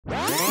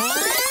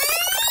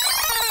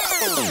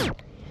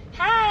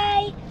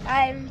Hi,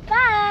 I'm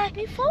back.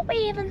 Before we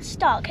even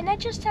start, can I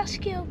just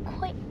ask you a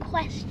quick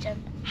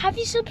question? Have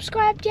you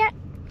subscribed yet?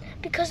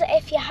 Because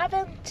if you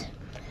haven't,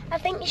 I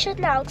think you should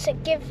now, because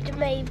it gives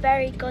me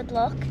very good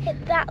luck.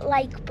 Hit that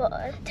like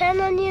button. Turn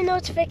on your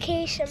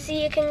notifications so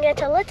you can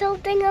get a little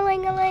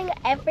ding-a-ling-a-ling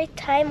every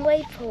time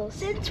we post.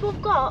 Since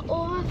we've got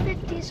over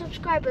 50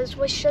 subscribers,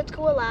 we should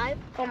go live.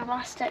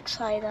 Bombastic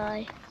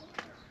side-eye.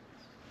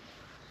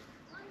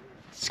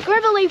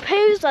 Scribbly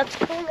poos, let's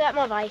go and get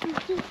my bike.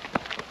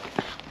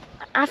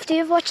 After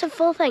you've watched the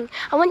full thing,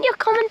 I want you to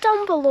comment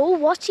down below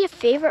what's your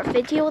favourite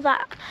video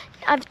that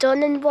I've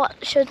done and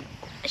what should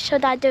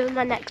I do in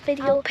my next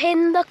video. I'll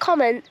pin the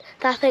comment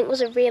that I think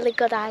was a really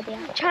good idea.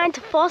 I'm trying to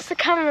force the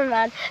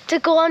cameraman to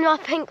go on my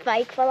pink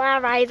bike while I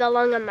ride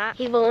along on that.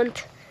 He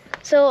won't.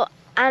 So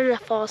I'm gonna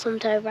force him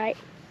to, right?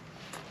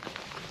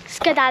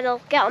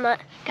 Skedaddle, get on it.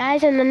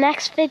 Guys, in the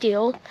next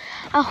video,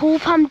 I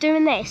hope I'm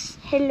doing this.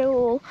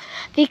 Hello.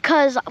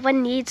 Because we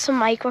need some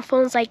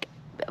microphones, like,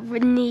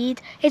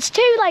 it's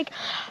too, like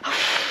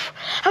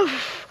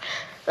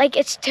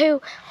it's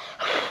too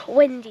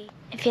windy,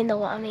 if you know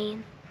what I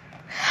mean.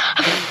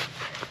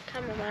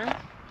 Cameraman.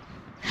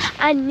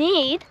 I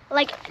need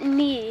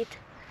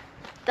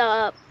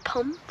the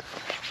pump.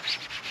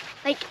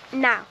 Like,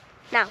 now,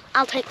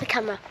 I'll take the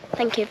camera.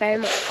 Thank you very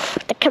much.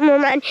 The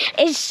cameraman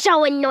is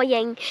so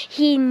annoying.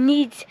 He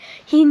needs.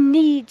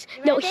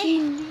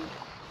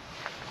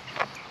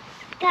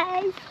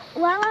 Guys,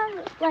 while I'm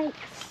like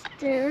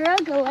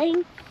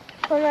struggling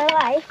for my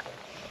life,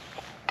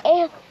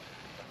 if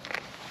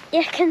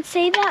you can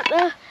see that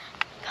the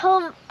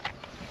pump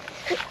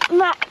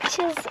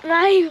matches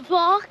my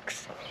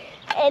box,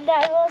 and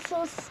I'm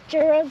also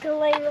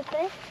struggling with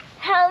it.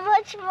 How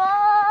much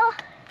more?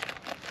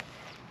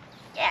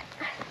 Yeah.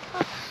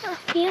 I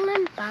feel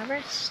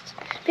embarrassed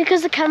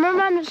because the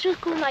cameraman was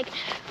just going like,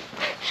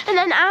 and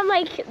then I'm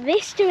like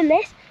this, doing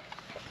this.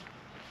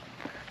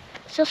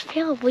 I just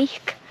feel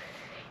weak,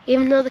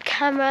 even though the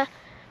cameraman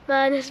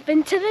has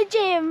been to the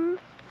gym.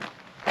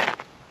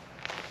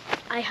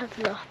 I have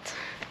not.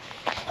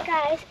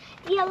 Guys,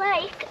 do you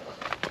like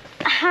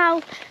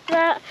how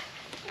the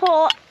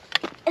pot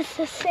is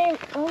the same?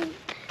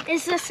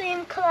 It's the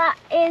same colour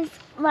as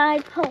my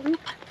pump.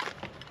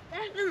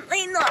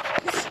 Definitely not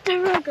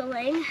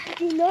struggling. I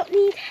do not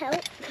need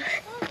help.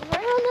 We're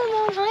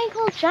on a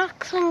Michael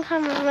Jackson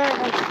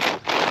cameraman.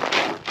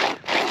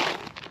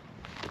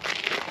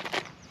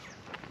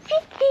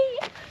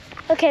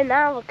 Okay,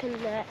 now we can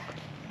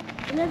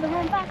another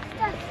one back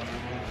stuff.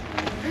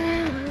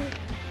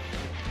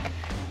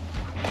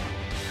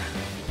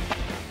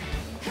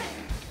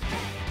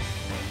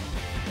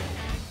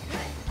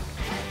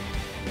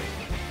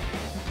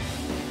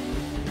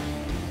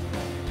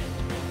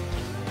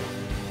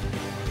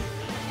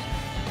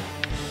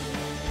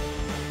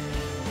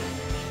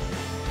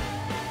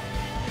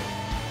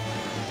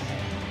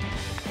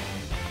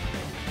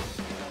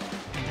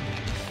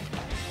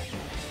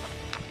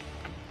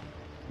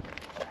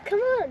 Come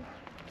on.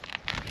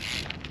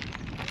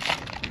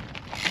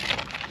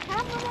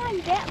 Come on,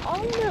 get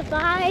on the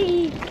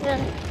bike.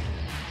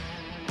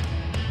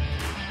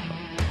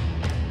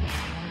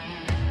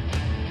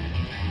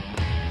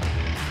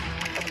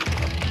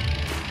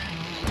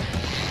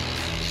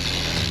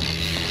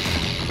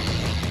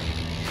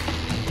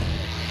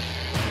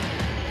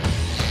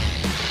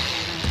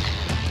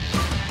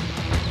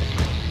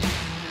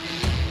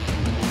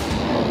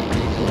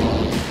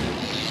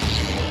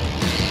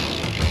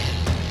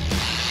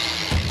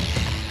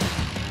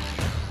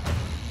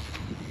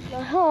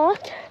 My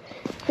heart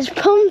is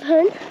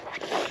pumping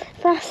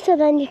faster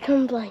than you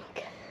can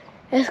blink.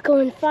 It's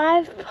going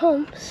 5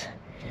 pumps,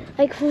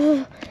 like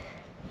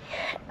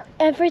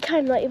every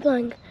time that you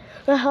blink.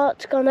 My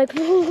heart's gone like.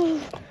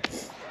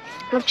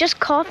 I've just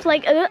coughed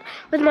like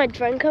with my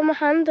drink in my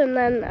hand, and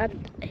then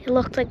it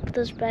looked like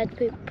there's bird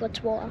poop, but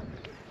it's water.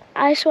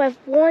 I swear, if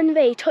one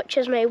bee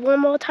touches me one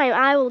more time,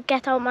 I will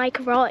get out my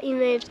karate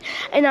moves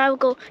and I will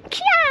go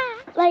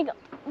Kia! Like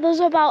there's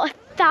about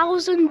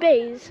 1,000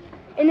 bees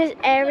in this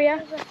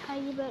area. It's a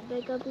tiny bit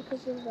bigger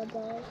because of the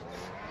balls.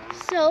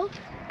 So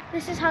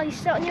this is how you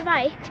sit on your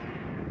bike,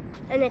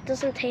 and it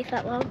doesn't take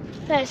that long.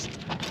 First,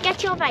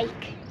 get your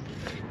bike,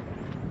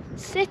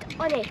 sit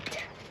on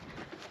it,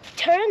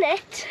 turn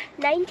it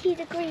 90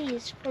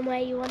 degrees from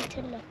where you want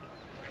to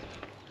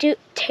look.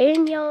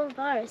 Turn your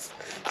bars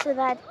so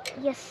that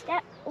you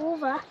step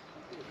over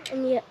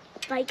and your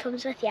bike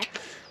comes with you.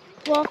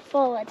 Walk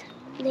forward,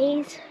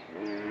 please.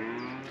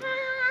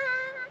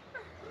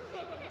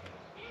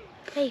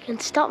 Okay, you can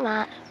stop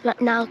that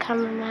now,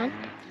 cameraman.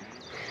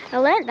 I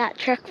learnt that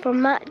trick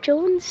from Matt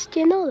Jones. Do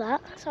you know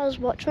that? So I was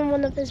watching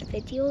one of his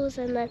videos,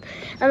 and then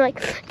I'm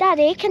like,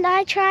 Daddy, can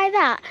I try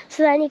that?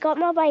 So then he got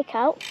my bike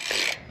out,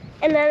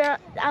 and then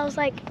I was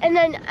like, and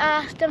then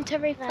I asked him to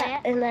replay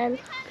it, and then,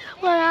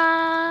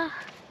 well,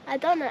 I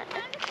done it.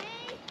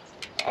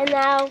 And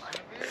now,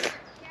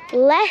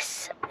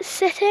 less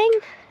sitting,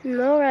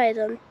 no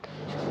riding.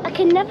 I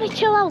can never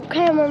chill out,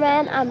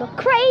 cameraman. I'm a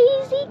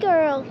crazy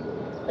girl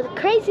with a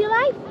crazy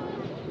life.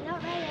 No,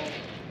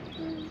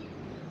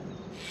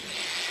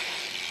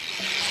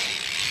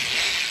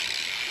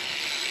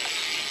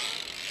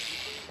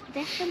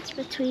 difference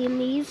between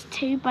these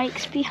two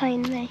bikes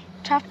behind me.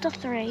 Chapter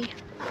 3.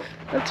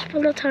 Once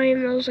upon a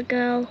time there was a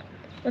girl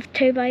with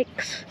two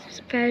bikes. It's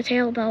a fairy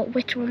tale about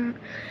which one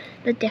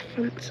the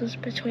differences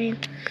between.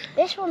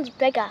 This one's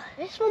bigger,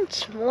 this one's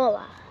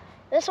smaller.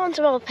 This one's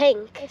more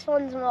pink, this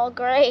one's more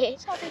grey.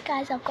 Sorry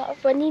guys, I've got a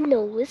runny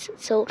nose,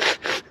 so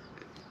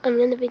I'm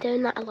going to be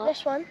doing that a lot.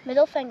 This one,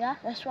 middle finger,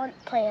 this one,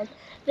 plain.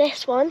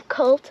 This one,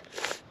 called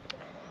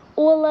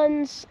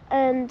Orlands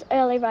and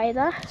Early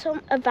Rider.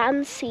 Some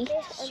advanced seat.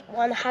 This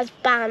one has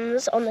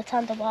bands on the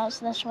handlebars.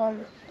 This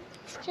one,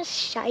 it's just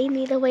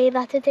shiny the way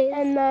that it is.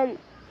 And then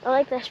I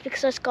like this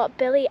because it's got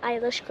Billie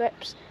Eilish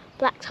grips.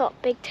 Black top,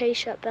 big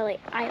t-shirt, Billie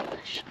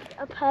Eilish.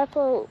 A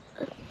purple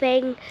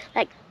thing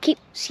that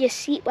keeps your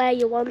seat where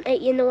you want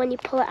it. You know, when you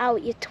pull it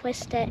out, you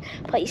twist it,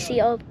 put your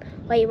seat up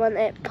where you want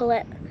it, pull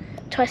it,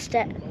 twist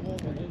it,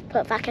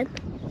 put it back in.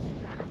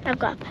 I've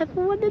got a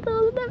purple one of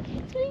those and that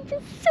makes me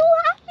just so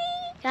happy.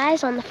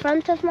 Guys, on the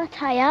front of my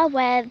tyre,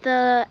 where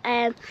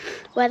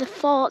the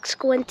forks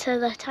go into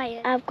the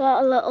tyre, I've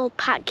got a little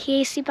Pat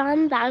Casey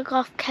band that I got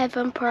off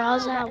Kevin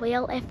Peraza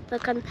wheel, if they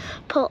can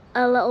put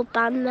a little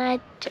band there,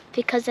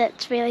 because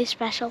it's really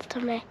special to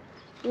me.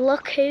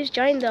 Look who's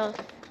joined us.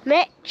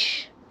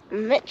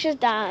 Mitch's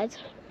dad.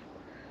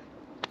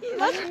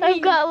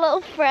 I've got a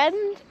little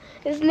friend.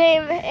 His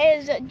name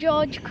is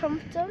George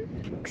Crumpton,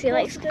 because he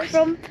likes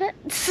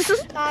crumpets.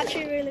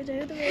 Actually really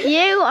do.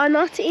 You are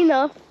not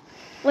enough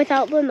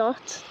without the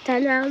nut.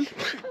 Turn around.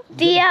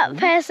 Dear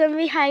person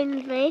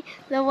behind me,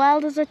 the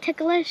world is a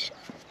ticklish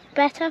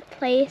better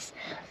place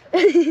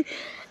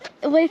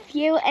with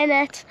you in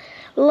it.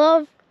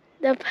 Love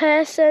the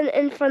person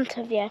in front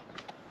of you.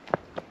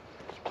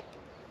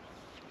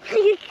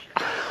 I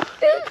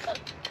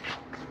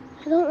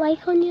don't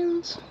like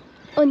onions.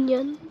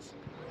 Onions.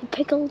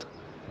 Pickled.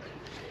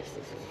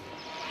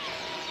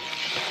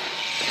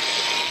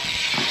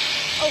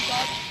 Oh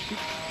God.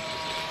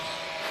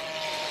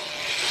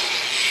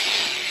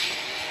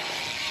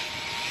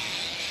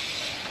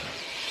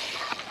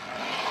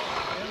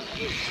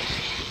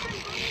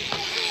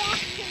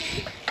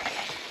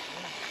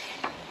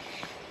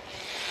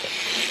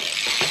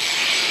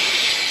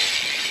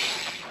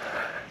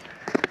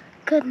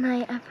 Good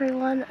night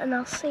everyone, and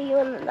I'll see you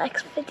in the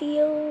next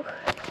video.